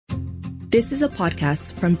This is a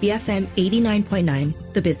podcast from BFM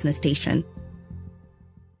 89.9, the business station.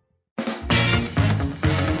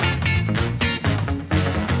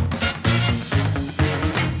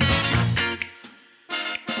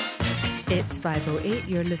 It's 5:08.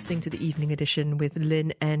 You're listening to the evening edition with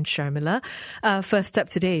Lynn and Sharmila. First up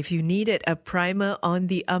today, if you needed a primer on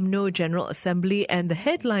the UMNO General Assembly and the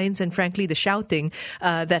headlines and frankly the shouting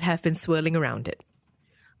that have been swirling around it.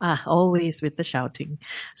 Always with the shouting.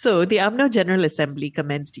 So the UMNO General Assembly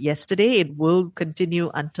commenced yesterday. It will continue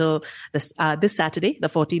until this Saturday, the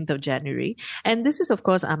 14th of January. And this is, of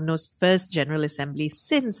course, UMNO's first General Assembly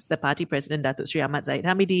since the party president, Datuk Sri Ahmad Zahid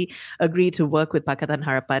Hamidi, agreed to work with Pakatan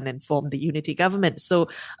Harapan and form the unity government. So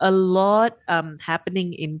a lot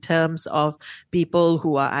happening in terms of people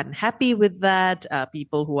who are unhappy with that,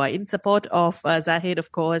 people who are in support of Zahid,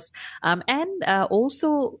 of course, and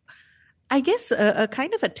also I guess a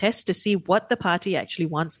kind of a test to see what the party actually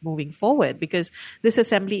wants moving forward, because this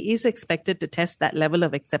assembly is expected to test that level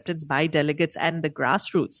of acceptance by delegates and the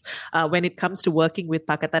grassroots when it comes to working with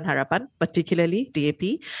Pakatan Harapan, particularly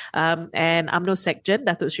DAP. And UMNO Sekjen,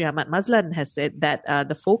 Datuk Sri Ahmad Mazlan, has said that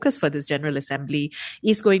the focus for this General Assembly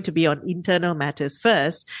is going to be on internal matters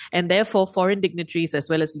first, and therefore foreign dignitaries as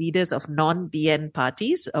well as leaders of non-BN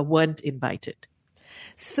parties weren't invited.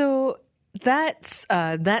 So that's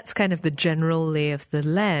kind of the general lay of the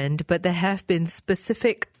land, but there have been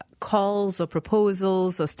specific calls or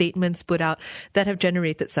proposals or statements put out that have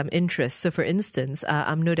generated some interest. So for instance,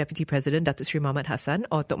 UMNO Deputy President Datuk Sri Muhammad Hassan,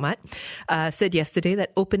 or Tok Mat, said yesterday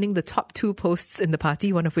that opening the top two posts in the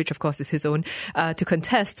party, one of which of course is his own, to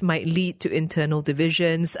contest might lead to internal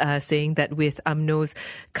divisions, saying that with UMNO's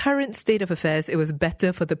current state of affairs, it was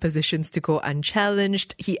better for the positions to go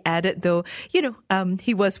unchallenged. He added though,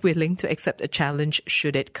 he was willing to accept a challenge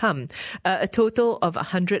should it come. A total of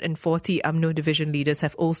 140 UMNO division leaders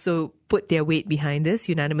have also put their weight behind this,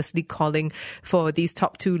 unanimously calling for these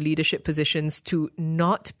top two leadership positions to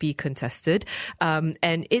not be contested.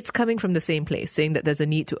 And it's coming from the same place, saying that there's a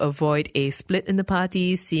need to avoid a split in the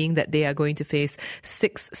party, seeing that they are going to face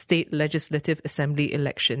 6 state legislative assembly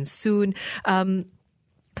elections soon.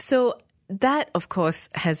 So that, of course,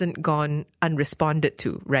 hasn't gone unresponded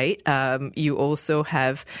to, right? You also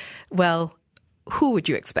have, who would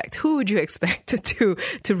you expect? Who would you expect to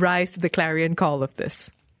rise to the clarion call of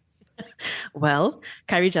this? Well,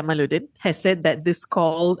 Khairi Jamaluddin has said that this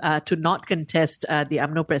call to not contest the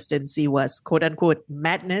UMNO presidency was quote-unquote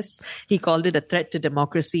madness. He called it a threat to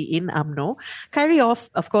democracy in UMNO. Khairi,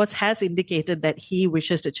 of course, has indicated that he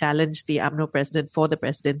wishes to challenge the UMNO president for the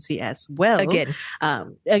presidency as well. Again.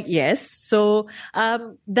 Yes. So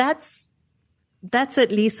that's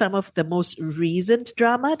at least some of the most recent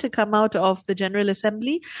drama to come out of the General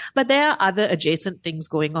Assembly. But there are other adjacent things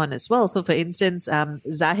going on as well. So, for instance,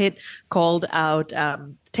 Zahid called out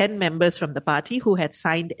 10 members from the party who had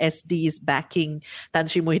signed SDs backing Tan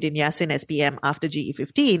Sri Muhyiddin Yassin SPM after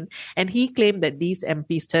GE15. And he claimed that these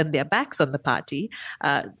MPs turned their backs on the party.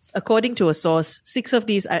 According to a source, 6 of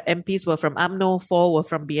these MPs were from UMNO, 4 were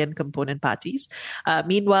from BN component parties.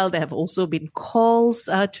 Meanwhile, there have also been calls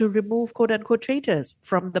to remove quote-unquote traitors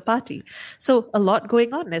from the party. So a lot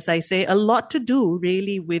going on, as I say, a lot to do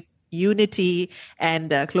really with unity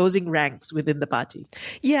and closing ranks within the party.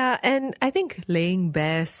 Yeah, and I think laying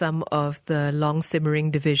bare some of the long simmering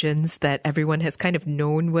divisions that everyone has kind of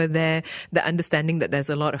known were there, the understanding that there's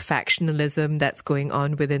a lot of factionalism that's going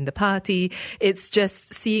on within the party. It's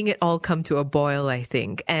just seeing it all come to a boil, I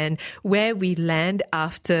think. And where we land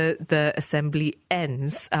after the assembly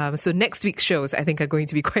ends. So next week's shows, I think, are going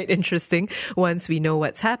to be quite interesting once we know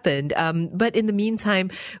what's happened. But in the meantime,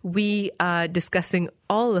 we are discussing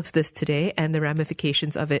all of this today and the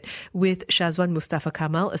ramifications of it with Shazwan Mustafa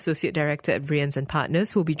Kamal, Associate Director at Vriens and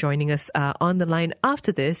Partners, who will be joining us on the line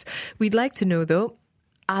after this. We'd like to know, though,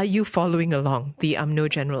 are you following along the UMNO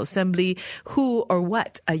General Assembly? Who or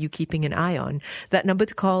what are you keeping an eye on? That number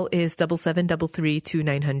to call is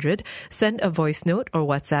 77332900. Send a voice note or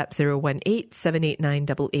WhatsApp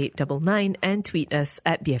 018-789-8899 and tweet us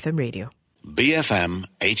at BFM Radio. BFM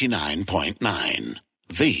 89.9.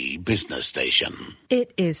 The business station.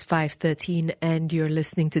 It is 5:13 and you're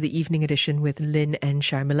listening to the evening edition with Lynn and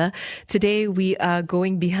Sharmila. Today we are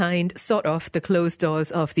going behind sort of the closed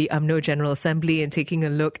doors of the UMNO General Assembly and taking a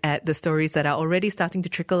look at the stories that are already starting to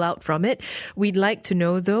trickle out from it. We'd like to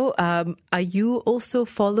know though, are you also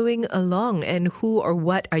following along, and who or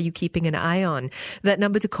what are you keeping an eye on? That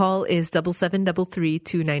number to call is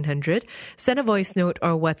 77332900. Send a voice note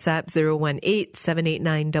or WhatsApp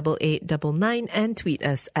 018-789-8899 and tweet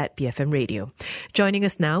tweet us at BFM Radio. Joining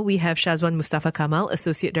us now, we have Shazwan Mustafa Kamal,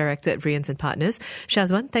 Associate Director at Vrians and Partners.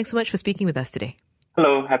 Shazwan, thanks so much for speaking with us today.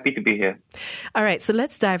 Hello, happy to be here. All right, so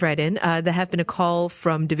let's dive right in. There have been a call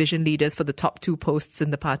from division leaders for the top two posts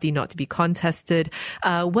in the party not to be contested.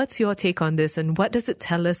 What's your take on this, and what does it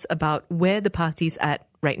tell us about where the party's at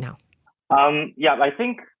right now? I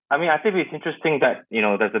think it's interesting that,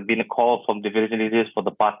 there's been a call from division leaders for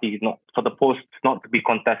the party, not for the posts not to be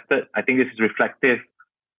contested. I think this is reflective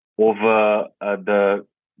over the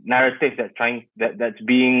narrative that's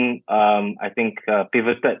being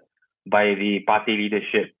pivoted by the party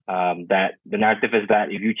leadership, that the narrative is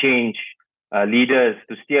that if you change leaders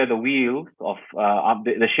to steer the wheels of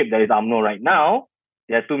the ship that is UMNO right now,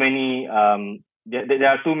 there are too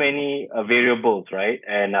many variables, right?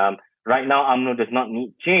 And right now, UMNO does not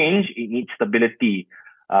need change; it needs stability.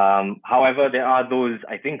 However, there are those,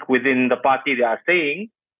 I think, within the party that are saying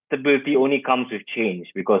stability only comes with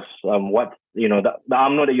change, because the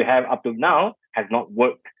UMNO that you have up to now has not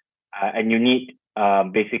worked, and you need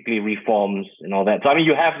basically reforms and all that. So,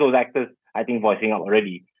 you have those actors, I think, voicing out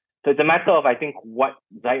already. So it's a matter of, I think, whether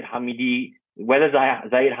Zahid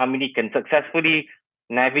Hamidi can successfully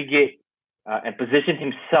navigate and position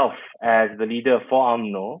himself as the leader for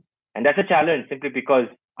UMNO. And that's a challenge, simply because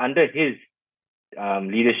under his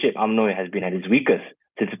leadership, UMNO has been at its weakest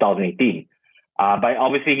since 2018. But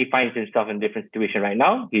obviously, he finds himself in a different situation right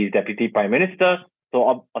now. He's Deputy Prime Minister.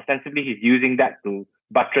 So ostensibly, he's using that to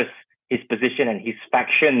buttress his position and his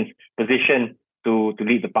faction's position to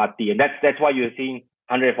lead the party. And that's why you're seeing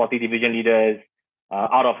 140 division leaders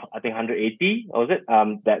out of, I think, 180, or was it,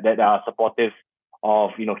 that are supportive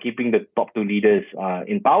of, keeping the top two leaders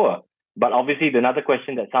in power. But obviously, another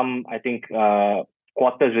question that some, I think,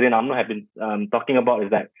 quarters within UMNO have been talking about is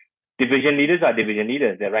that division leaders are division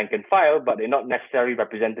leaders. They're rank and file, but they're not necessarily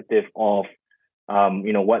representative of,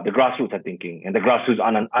 what the grassroots are thinking. And the grassroots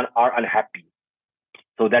are unhappy.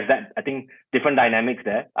 So there's that, I think, different dynamics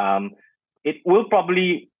there. It will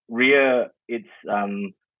probably it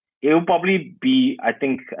will probably be, I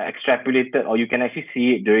think, extrapolated, or you can actually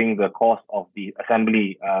see it during the course of the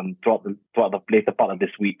assembly throughout the later part of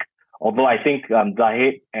this week. Although I think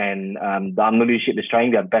Zahid and the UMNO leadership is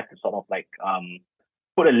trying their best to sort of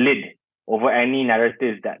put a lid over any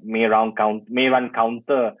narratives that may run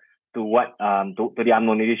counter to what to the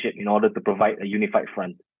UMNO leadership, in order to provide a unified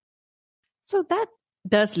front. So that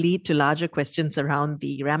does lead to larger questions around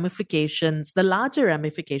the larger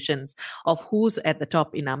ramifications of who's at the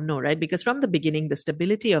top in UMNO, right? Because from the beginning, the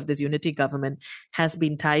stability of this unity government has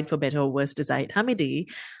been tied, for better or worse, to Zahid Hamidi.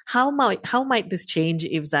 How might this change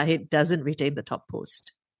if Zahid doesn't retain the top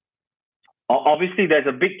post? Obviously, there's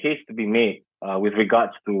a big case to be made with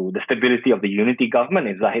regards to the stability of the unity government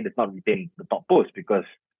if Zahid does not retain the top post, because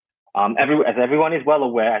as everyone is well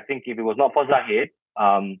aware, I think if it was not for Zahid,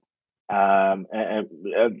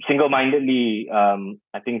 single-mindedly,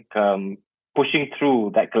 I think, pushing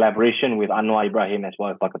through that collaboration with Anwar Ibrahim as well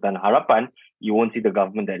as Pakatan Harapan, you won't see the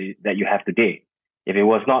government that you have today. If it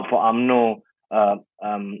was not for UMNO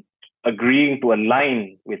agreeing to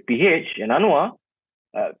align with PH and Anwar,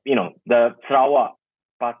 the Sarawak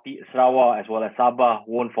as well as Sabah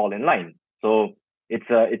won't fall in line. So it's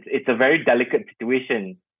a very delicate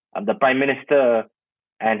situation. The Prime Minister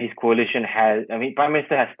and his coalition Prime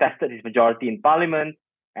Minister has tested his majority in Parliament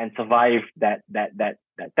and survived that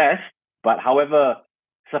test. But however,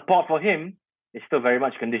 support for him is still very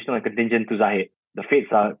much conditional and contingent to Zahid. The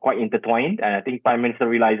fates are quite intertwined, and I think Prime Minister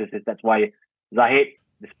realizes this. That's why Zahid,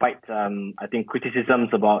 despite I think criticisms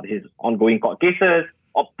about his ongoing court cases,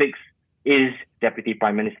 optics, is Deputy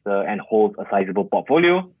Prime Minister and holds a sizable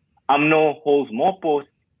portfolio. UMNO holds more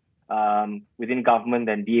posts within government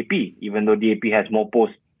than DAP, even though DAP has more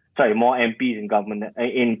MPs in government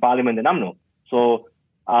in Parliament than UMNO. So,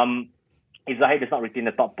 if Zahid does not retain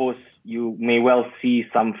the top post, you may well see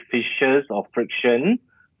some fissures or friction,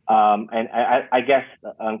 and I guess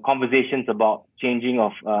conversations about changing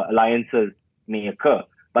of alliances may occur,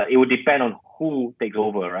 but it would depend on who takes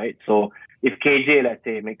over, right? So, if KJ, let's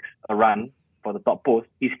say, makes a run for the top post,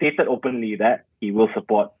 he stated openly that he will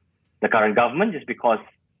support the current government, just because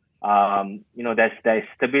there's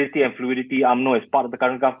stability and fluidity. UMNO is part of the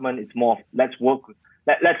current government. It's more let's work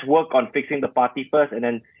on fixing the party first, and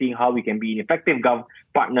then seeing how we can be an effective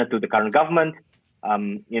partner to the current government.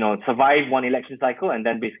 Survive one election cycle and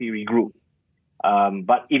then basically regroup.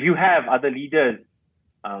 But if you have other leaders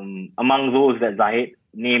among those that Zahid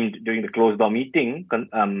named during the closed door meeting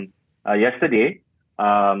yesterday,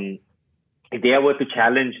 if they were to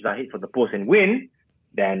challenge Zahid for the post and win,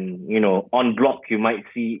 then, en bloc, you might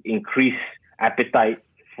see increased appetite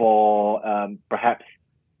for perhaps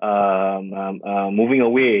moving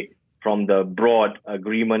away from the broad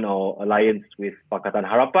agreement or alliance with Pakatan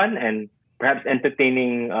Harapan and perhaps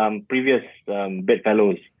entertaining previous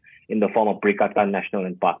bedfellows in the form of Perikatan Nasional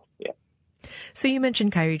and PAS. Yeah. So you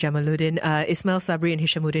mentioned Khairi Jamaluddin. Ismail Sabri and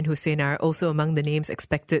Hishamuddin Hussein are also among the names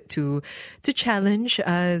expected to challenge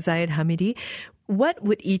Zahid Hamidi. What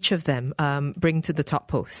would each of them bring to the top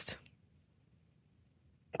post?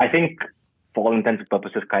 I think, for all intents and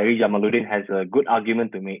purposes, Khairi Jamaluddin has a good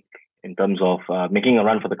argument to make in terms of making a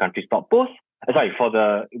run for the country's top post.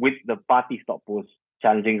 With the party's top post,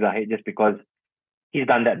 challenging Zahid, just because he's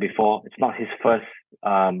done that before. It's not his first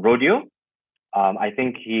rodeo. I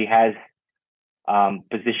think he has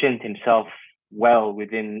positioned himself well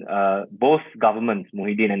within both governments,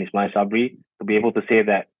 Muhyiddin and Ismail Sabri, to be able to say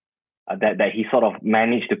that he sort of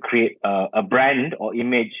managed to create a brand or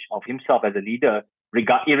image of himself as a leader,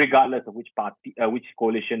 irregardless of which party, which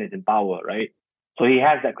coalition is in power, right? So he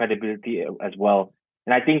has that credibility as well.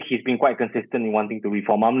 And I think he's been quite consistent in wanting to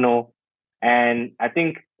reform UMNO. And I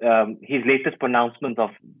think his latest pronouncement of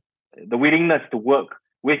the willingness to work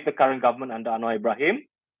with the current government under Anwar Ibrahim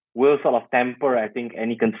will sort of temper, I think,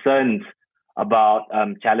 any concerns about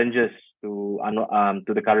challenges to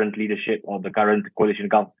the current leadership or the current coalition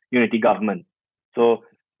unity government. So,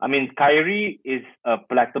 I mean, Khairi is a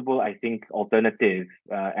palatable, I think, alternative,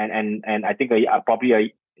 and I think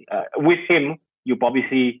with him you probably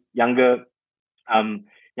see younger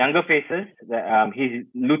faces. His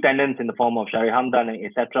lieutenants in the form of Shari Hamdan,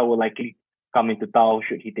 etc., will likely come into Tau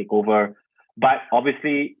should he take over. But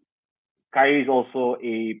obviously, Khairi is also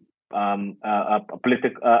a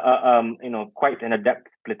political, quite an adept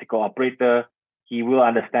political operator. He will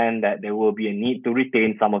understand that there will be a need to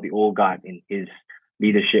retain some of the old guard in his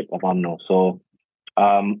leadership of UMNO. So,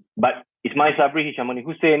 but Ismail Sabri, Hishamuddin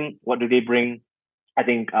Hussein, what do they bring? I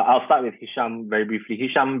think I'll start with Hisham very briefly.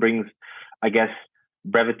 Hisham brings, I guess,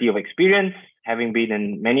 brevity of experience, having been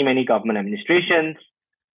in many, many government administrations.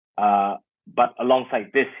 But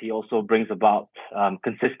alongside this, he also brings about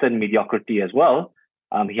consistent mediocrity as well.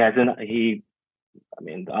 All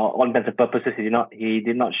intents and purposes, he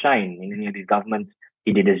did not shine in any of these governments.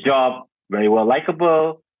 He did his job very well,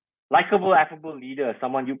 likable, affable leader,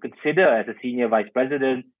 someone you consider as a senior vice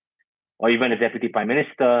president or even a deputy prime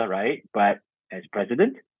minister, right? But as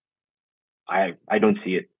president, I don't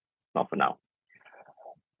see it, not for now.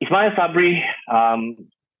 Ismail Sabri,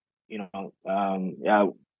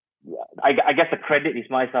 I guess the credit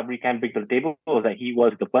Ismail Sabri can bring to the table is that he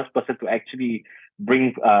was the first person to actually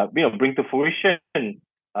bring to fruition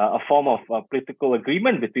a form of political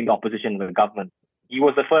agreement between the opposition and the government. He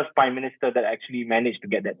was the first prime minister that actually managed to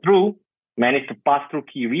get that through, managed to pass through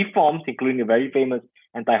key reforms, including the very famous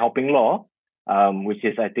anti-hopping law, which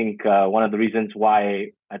is, I think, one of the reasons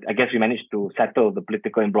why I guess we managed to settle the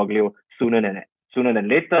political imbroglio sooner than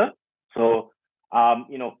later. So,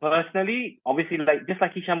 personally, obviously, just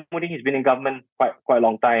like Hishamuddin, he's been in government quite a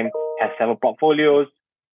long time, has several portfolios.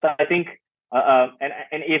 So I think,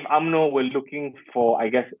 and if UMNO were looking for, I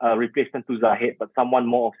guess, a replacement to Zahid, but someone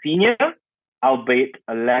more senior, albeit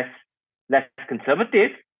less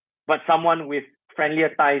conservative, but someone with friendlier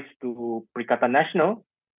ties to Perikatan Nasional,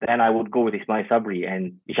 then I would go with Ismail Sabri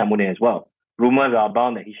and Hishamuddin as well. Rumors are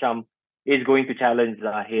abound that Hisham is going to challenge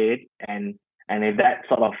Zahid, and if that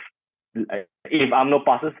sort of, if UMNO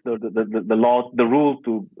passes the rule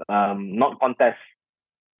to not contest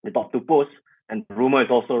the top two posts, and rumor is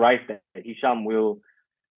also rife that Hisham will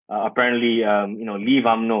apparently leave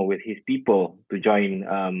UMNO with his people to join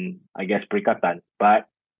I guess Perikatan. But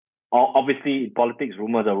obviously in politics,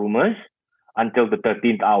 rumors are rumors until the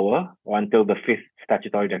 13th hour or until the 5th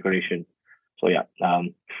statutory declaration. So yeah.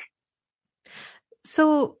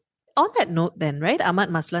 So on that note then, right, Ahmad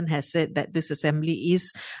Maslan has said that this assembly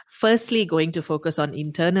is firstly going to focus on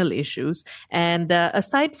internal issues. And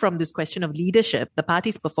aside from this question of leadership, the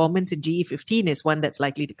party's performance in GE15 is one that's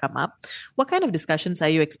likely to come up. What kind of discussions are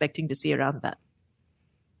you expecting to see around that?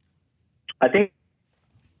 I think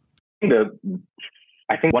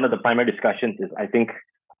one of the primary discussions is, I think,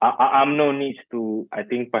 UMNO needs to, I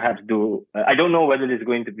think, perhaps do, I don't know whether it's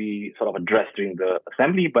going to be sort of addressed during the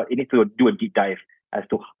assembly, but it needs to do a deep dive as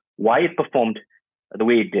to why it performed the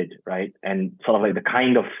way it did, right? And sort of like the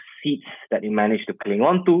kind of seats that it managed to cling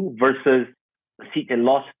on to versus the seats it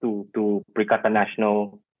lost to Perikatan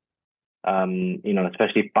Nasional,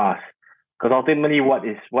 especially PAS. Because ultimately what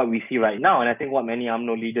we see right now, and I think what many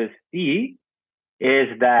UMNO leaders see, is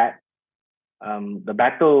that the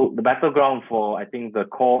battleground for, I think, the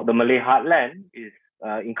Malay heartland is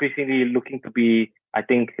increasingly looking to be, I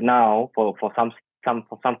think, now for some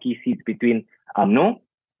key seats between UMNO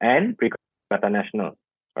and Perikatan Nasional,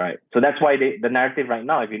 right? So that's why the narrative right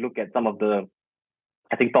now, if you look at some of the,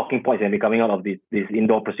 I think, talking points that have been coming out of these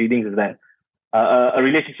indoor proceedings, is that a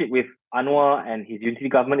relationship with Anwar and his unity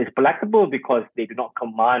government is palatable because they do not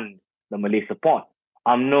command the Malay support.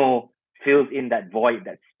 UMNO fills in that void,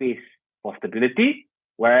 that space for stability,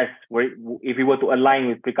 whereas if we were to align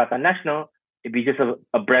with Perikatan Nasional, it'd be just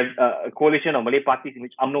a coalition of Malay parties in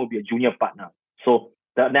which UMNO would be a junior partner. So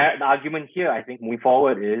the argument here, I think, moving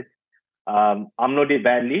forward is UMNO did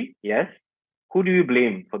badly, yes. Who do you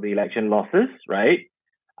blame for the election losses, right?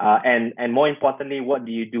 And more importantly, what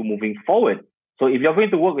do you do moving forward? So if you're going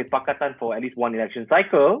to work with Pakatan for at least one election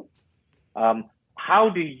cycle, how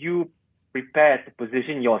do you prepare to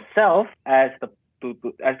position yourself as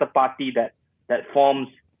the party that forms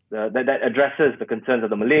that addresses the concerns of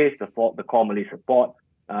the Malays, the core Malay support,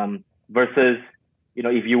 versus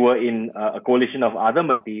if you were in a coalition of other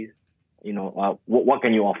parties, what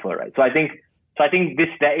can you offer, right? So I think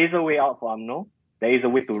there is a way out for UMNO. There is a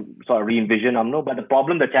way to sort of re-envision UMNO, but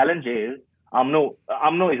the challenge is UMNO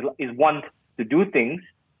is one to do things.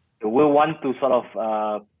 It will want to sort of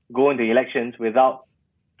go into elections without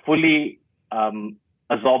fully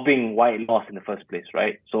absorbing why it lost in the first place,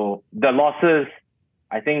 right? So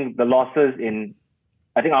I think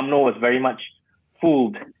UMNO was very much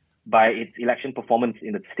fooled by its election performance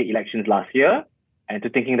in the state elections last year, and to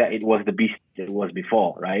thinking that it was the beast it was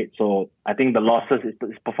before, right? So I think the losses,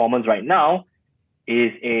 its performance right now,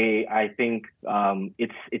 is it's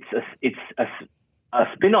a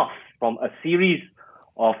spin-off from a series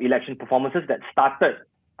of election performances that started,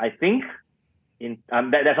 I think,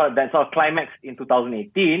 that's our climax in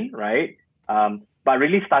 2018, right? But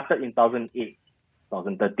really started in 2008,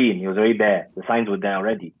 2013. It was already there. The signs were there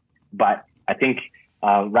already. But I think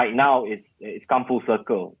right now it's come full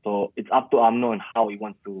circle. So it's up to UMNO and how it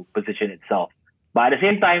wants to position itself. But at the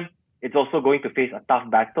same time, it's also going to face a tough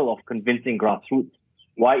battle of convincing grassroots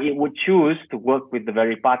why it would choose to work with the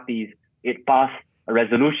very parties it passed a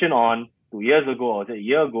resolution on 2 years ago or a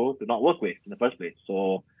year ago to not work with in the first place.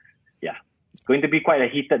 So, yeah, it's going to be quite a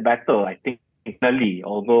heated battle, I think, internally,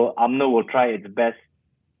 although UMNO will try its best,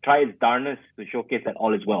 try its darnest to showcase that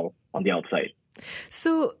all is well on the outside.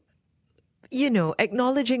 So,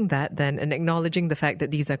 acknowledging that then and acknowledging the fact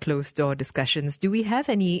that these are closed-door discussions, do we have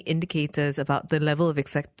any indicators about the level of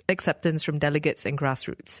acceptance from delegates and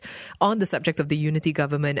grassroots on the subject of the unity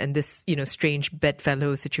government and this, strange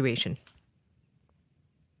bedfellow situation?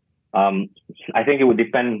 I think it would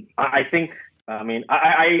depend. I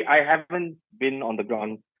haven't been on the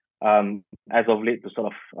ground as of late to sort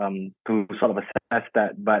of assess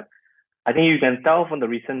that, but I think you can tell from the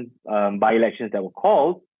recent by-elections that were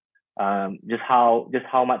called just how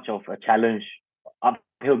much of a challenge,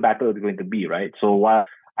 uphill battle it's going to be, right? So while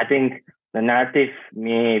I think the narrative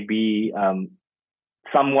may be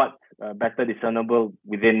somewhat better discernible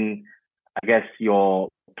within, I guess, your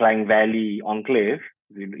Klang Valley enclave,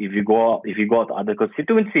 if you go out to other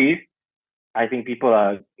constituencies, I think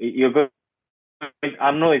UMNO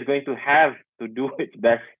is going to have to do its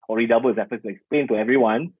best or redouble its efforts to explain to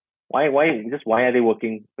everyone why are they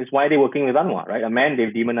working with Anwar, right? A man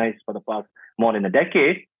they've demonized for the past more than a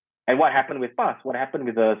decade. And what happened with PAS? What happened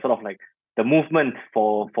with the sort of like the movement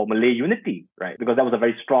for Malay unity, right? Because that was a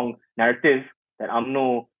very strong narrative that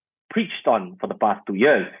UMNO preached on for the past 2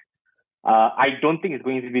 years. I don't think it's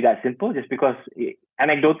going to be that simple, just because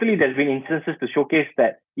anecdotally there's been instances to showcase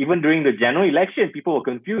that even during the general election, people were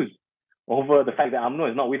confused over the fact that UMNO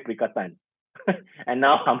is not with Perikatan. And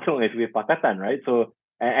now UMNO is with Pakatan, right? So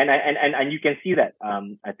and you can see that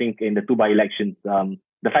I think in the two by-elections, the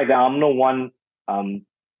fact that UMNO won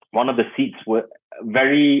one of the seats were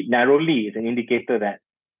very narrowly is an indicator that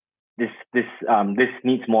this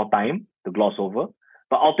needs more time to gloss over.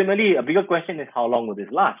 But ultimately, a bigger question is how long will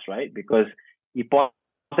this last, right? Because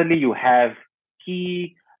importantly, you have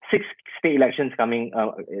key 6 state elections coming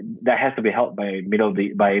that has to be held by I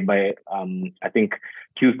think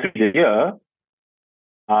Q3 this year.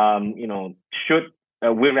 Should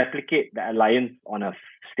we replicate the alliance on a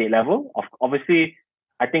state level? Obviously,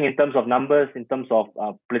 I think in terms of numbers, in terms of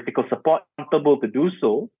political support, comfortable to do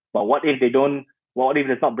so. But what if they don't? What if it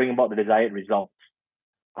does not bring about the desired results?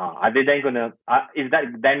 Are they then gonna? Is that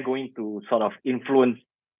then going to sort of influence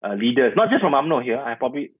leaders, not just from UMNO here? I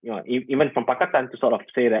probably, even from Pakatan, to sort of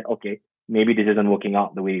say that okay, maybe this isn't working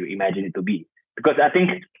out the way you imagine it to be. Because I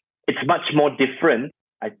think it's much more different.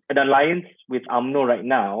 An alliance with UMNO right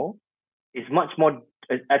now is much more.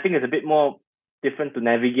 I think it's a bit more different to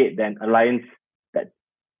navigate than alliance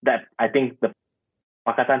that I think the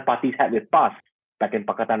Pakatan parties had with PAS back in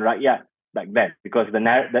Pakatan Rakyat back then because the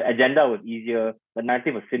agenda was easier, the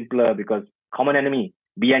narrative was simpler because common enemy,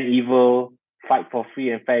 BN evil, fight for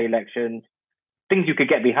free and fair elections, things you could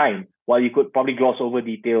get behind, while you could probably gloss over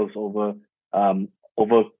details over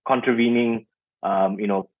contravening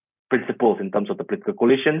principles in terms of the political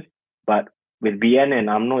coalitions. But with BN and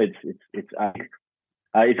UMNO, it's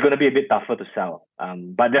going to be a bit tougher to sell.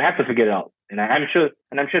 But they have to figure it out, and I'm sure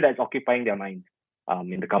that's occupying their minds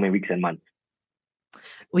in the coming weeks and months.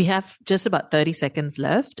 We have just about 30 seconds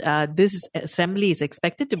left. This assembly is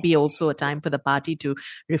expected to be also a time for the party to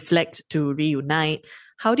reflect, to reunite.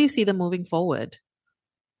 How do you see them moving forward?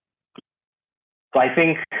 So I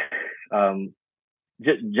think,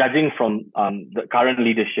 judging from the current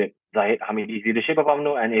leadership, Zahid Hamidi's leadership of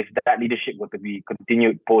UMNO, and if that leadership were to be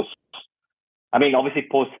continued post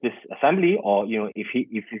this assembly, or if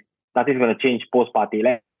nothing's going to change post party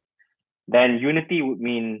election, then unity would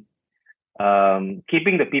mean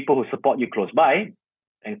keeping the people who support you close by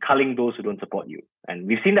and culling those who don't support you. And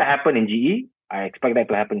we've seen that happen in GE. I expect that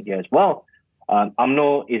to happen here as well.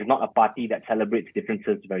 UMNO is not a party that celebrates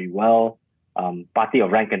differences very well. Party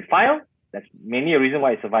of rank and file. That's mainly a reason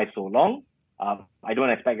why it survived so long. I don't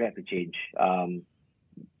expect that to change.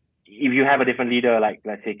 If you have a different leader, like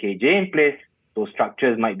let's say KJ in place, those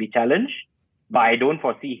structures might be challenged, but I don't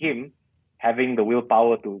foresee him having the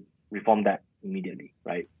willpower to reform that immediately,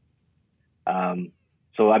 right? I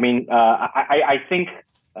think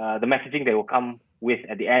the messaging they will come with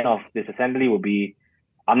at the end of this assembly will be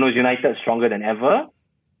UMNO is united, stronger than ever,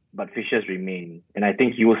 but fissures remain. And I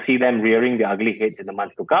think you will see them rearing their ugly heads in the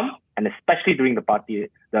months to come, and especially during the party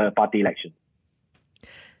election.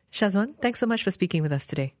 Shazwan, thanks so much for speaking with us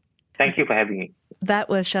today. Thank you for having me. That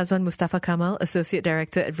was Shazwan Mustafa Kamal, Associate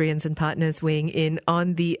Director at Vrians & Partners, weighing in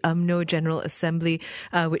on the UMNO General Assembly,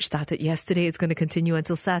 which started yesterday. It's going to continue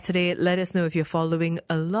until Saturday. Let us know if you're following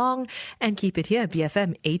along, and keep it here,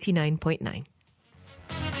 BFM 89.9.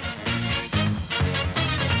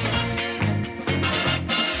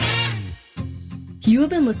 You have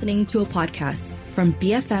been listening to a podcast from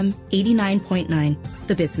BFM 89.9,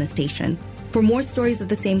 the business station. For more stories of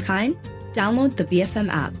the same kind, download the BFM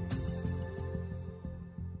app.